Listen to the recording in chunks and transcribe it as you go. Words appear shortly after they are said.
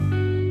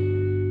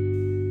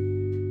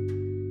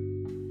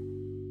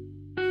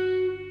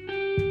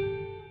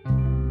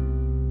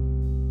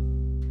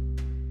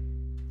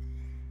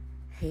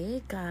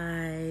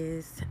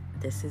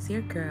this is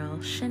your girl,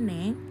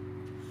 Shanae.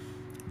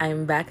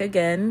 I'm back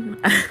again.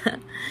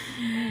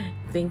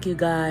 Thank you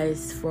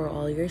guys for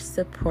all your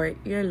support,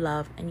 your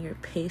love, and your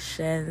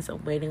patience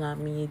waiting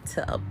on me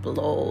to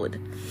upload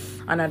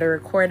another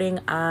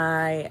recording.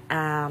 I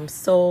am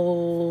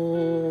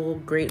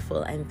so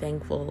grateful and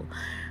thankful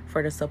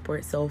for the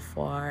support so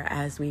far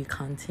as we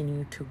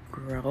continue to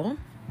grow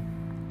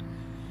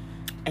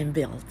and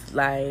build.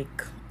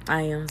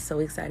 I am so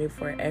excited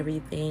for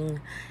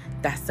everything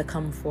that's to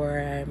come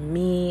for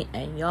me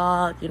and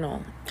y'all.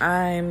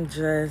 I'm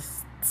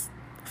just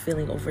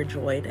feeling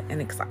overjoyed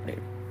and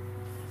excited.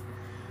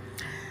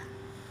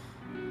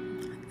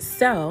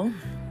 So,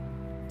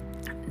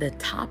 the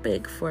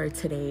topic for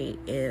today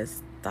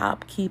is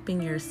stop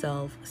keeping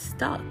yourself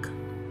stuck.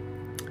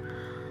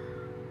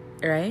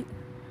 Right?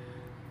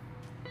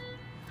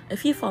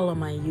 If you follow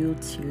my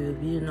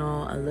YouTube, you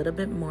know a little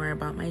bit more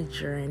about my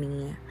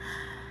journey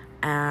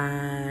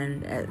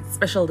and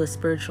especially the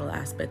spiritual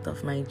aspect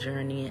of my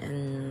journey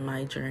and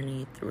my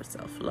journey through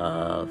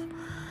self-love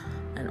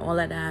and all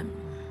of that.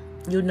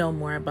 You know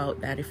more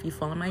about that if you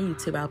follow my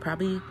YouTube. I'll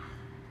probably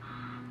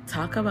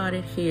talk about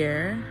it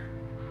here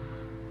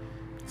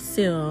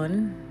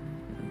soon,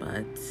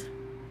 but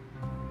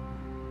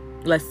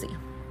let's see.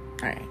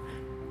 All right.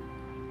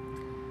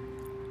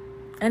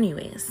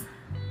 Anyways,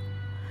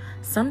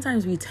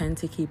 sometimes we tend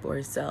to keep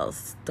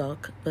ourselves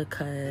stuck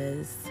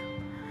because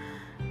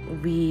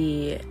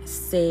we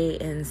stay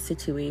in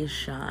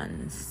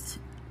situations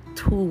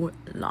too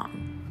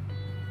long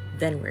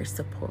than we're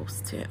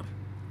supposed to.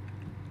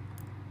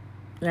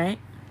 Right?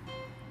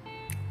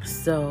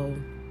 So,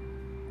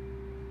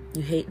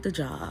 you hate the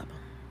job.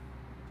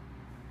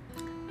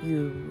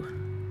 You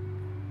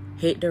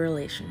hate the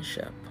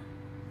relationship.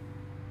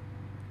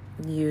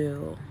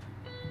 You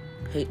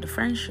hate the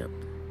friendship.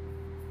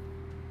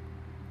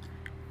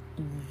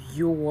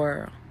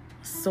 You're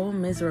so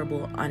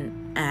miserable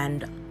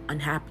and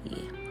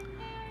unhappy,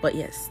 but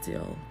yet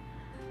still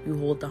you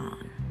hold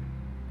on.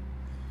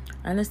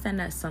 I understand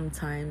that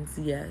sometimes,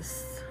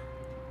 yes,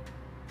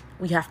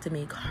 we have to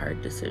make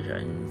hard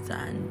decisions,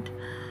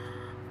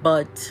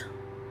 but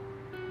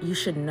you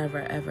should never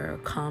ever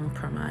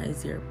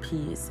compromise your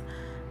peace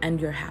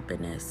and your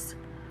happiness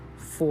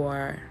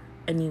for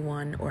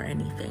anyone or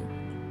anything.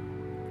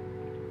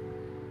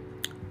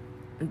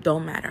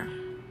 Don't matter.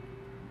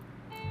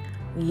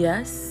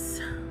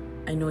 Yes,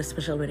 I know,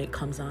 especially when it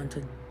comes on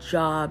to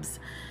jobs,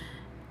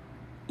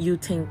 you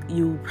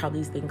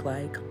probably think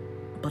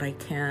but I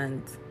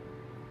can't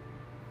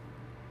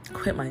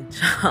quit my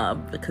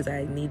job because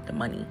I need the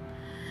money.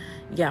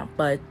 Yeah,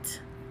 but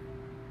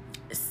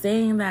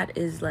saying that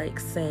is like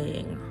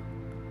saying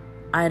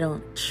I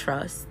don't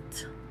trust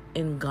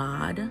in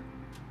God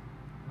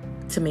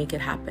to make it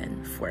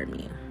happen for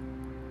me.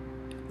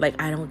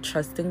 I don't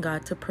trust in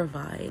God to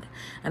provide,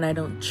 and I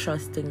don't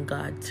trust in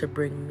God to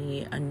bring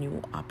me a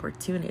new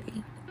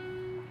opportunity.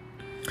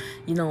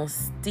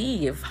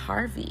 Steve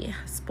Harvey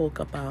spoke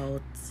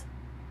about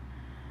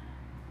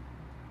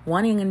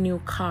wanting a new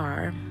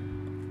car,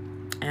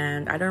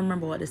 and I don't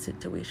remember what the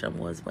situation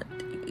was, but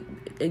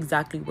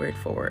exactly word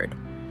for word.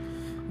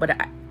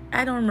 But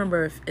I don't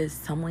remember if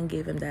someone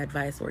gave him the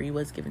advice or he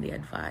was given the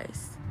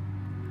advice.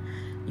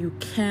 You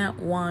can't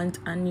want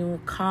a new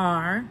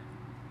car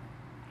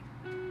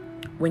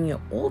when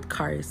your old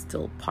car is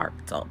still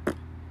parked up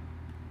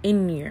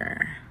in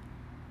your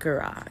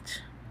garage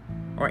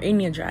or in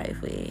your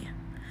driveway.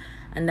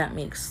 And that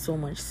makes so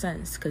much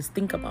sense, because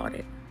think about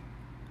it.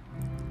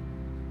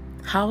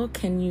 How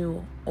can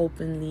you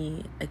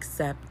openly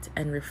accept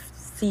and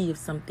receive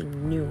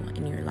something new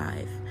in your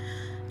life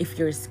if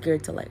you're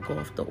scared to let go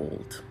of the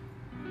old?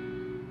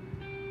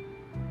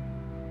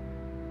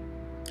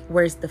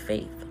 Where's the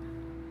faith?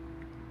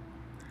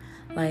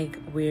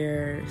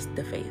 Where's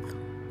the faith?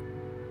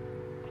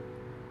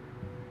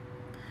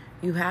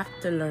 You have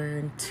to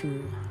learn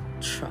to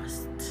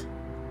trust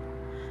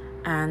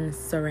and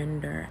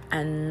surrender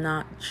and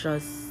not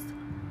just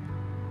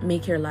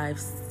make your life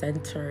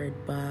centered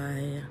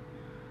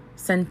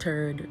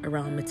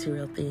around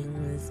material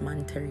things,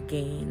 monetary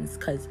gains,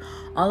 because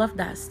all of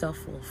that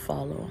stuff will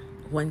follow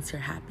once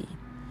you're happy.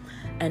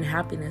 And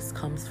happiness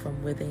comes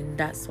from within.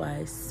 That's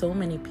why so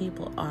many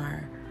people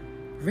are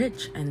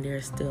rich and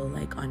they're still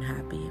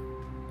unhappy.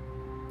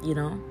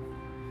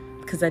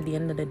 Because at the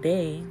end of the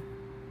day,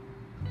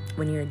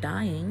 when you're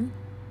dying,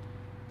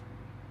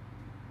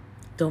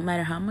 don't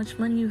matter how much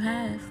money you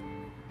have,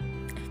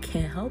 it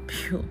can't help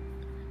you.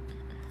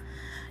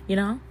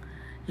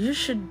 You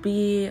should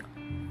be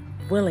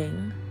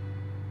willing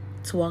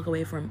to walk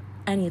away from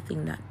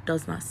anything that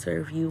does not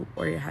serve you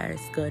or your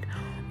highest good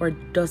or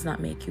does not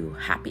make you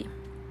happy.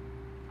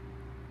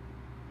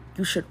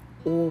 You should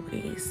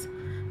always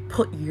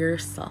put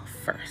yourself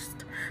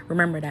first.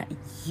 Remember that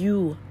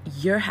your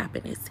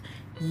happiness,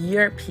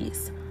 your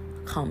peace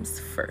comes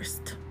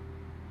first.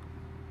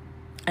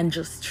 And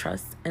just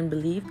trust and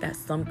believe that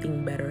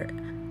something better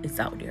is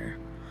out there.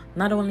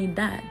 Not only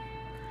that,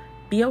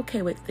 be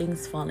okay with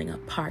things falling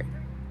apart.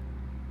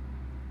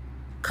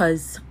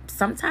 Because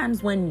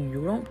sometimes when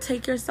you don't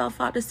take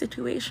yourself out of the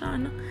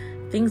situation,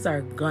 things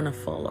are gonna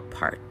fall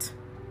apart.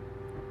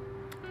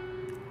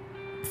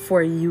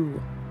 For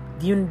you,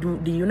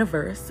 the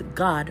universe,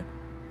 God,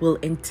 will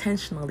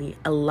intentionally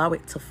allow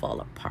it to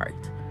fall apart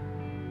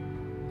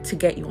to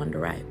get you on the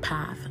right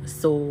path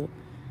so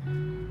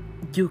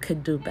you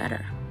could do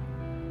better.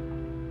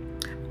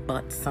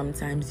 But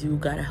sometimes you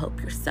gotta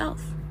help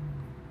yourself.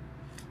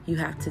 You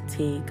have to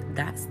take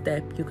that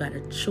step. You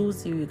gotta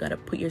choose you. You gotta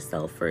put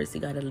yourself first.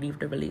 You gotta leave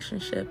the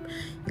relationship.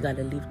 You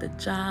gotta leave the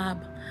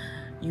job.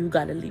 You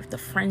gotta leave the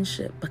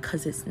friendship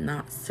because it's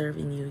not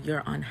serving you.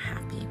 You're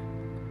unhappy.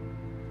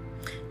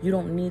 You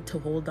don't need to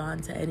hold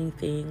on to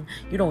anything.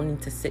 You don't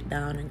need to sit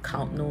down and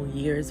count no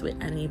years with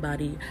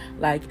anybody.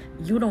 Like,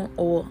 you don't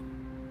owe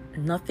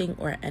nothing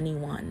or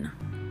anyone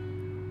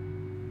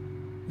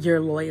your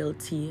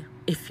loyalty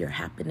if your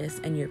happiness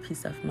and your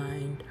peace of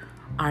mind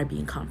are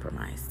being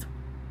compromised.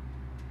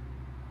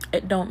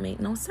 It don't make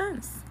no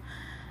sense.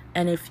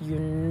 And if you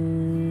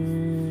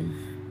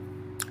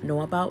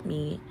know about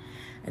me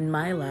and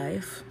my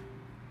life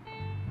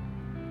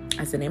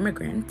as an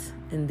immigrant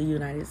in the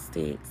United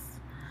States,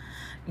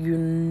 you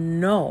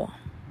know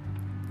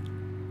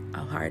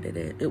how hard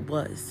it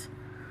was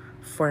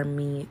for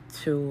me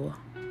to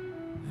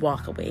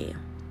walk away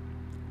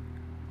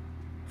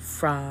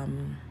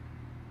from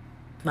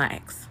my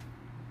ex.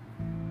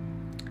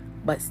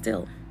 But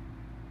still,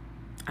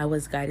 I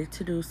was guided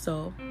to do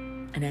so,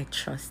 and I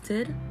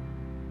trusted,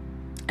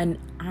 and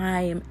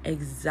I am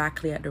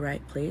exactly at the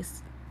right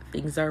place.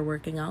 Things are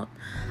working out.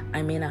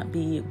 I may not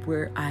be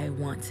where I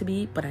want to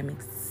be, but I'm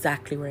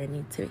exactly where I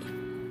need to be.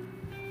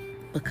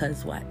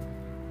 Because what?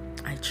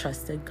 I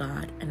trusted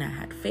God and I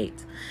had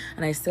faith.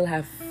 And I still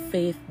have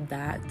faith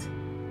that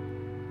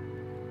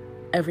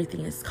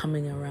everything is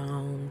coming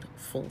around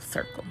full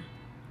circle.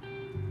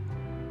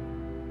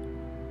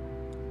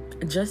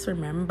 Just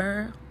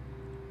remember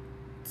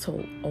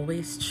to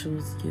always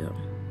choose you.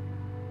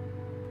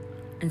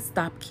 And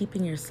stop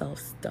keeping yourself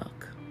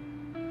stuck.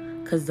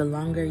 Because the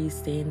longer you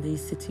stay in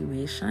these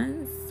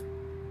situations,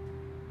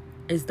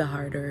 is the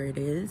harder it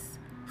is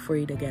for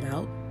you to get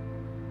out.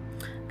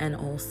 And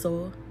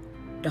also,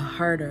 the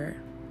harder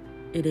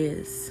it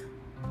is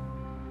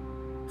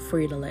for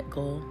you to let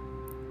go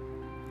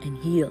and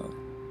heal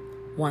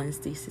once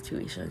these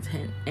situations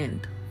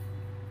end.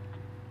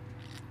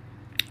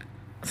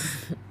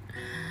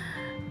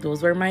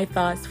 Those were my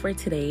thoughts for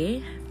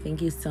today.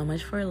 Thank you so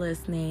much for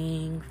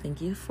listening.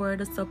 Thank you for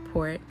the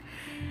support.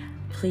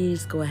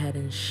 Please go ahead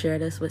and share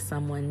this with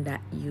someone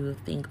that you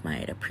think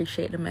might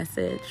appreciate the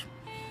message.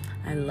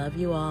 I love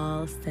you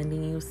all.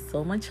 Sending you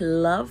so much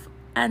love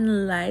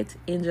and light.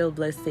 Angel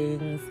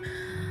blessings.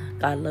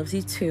 God loves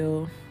you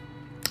too.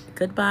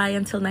 Goodbye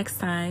until next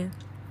time.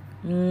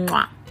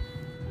 Mwah.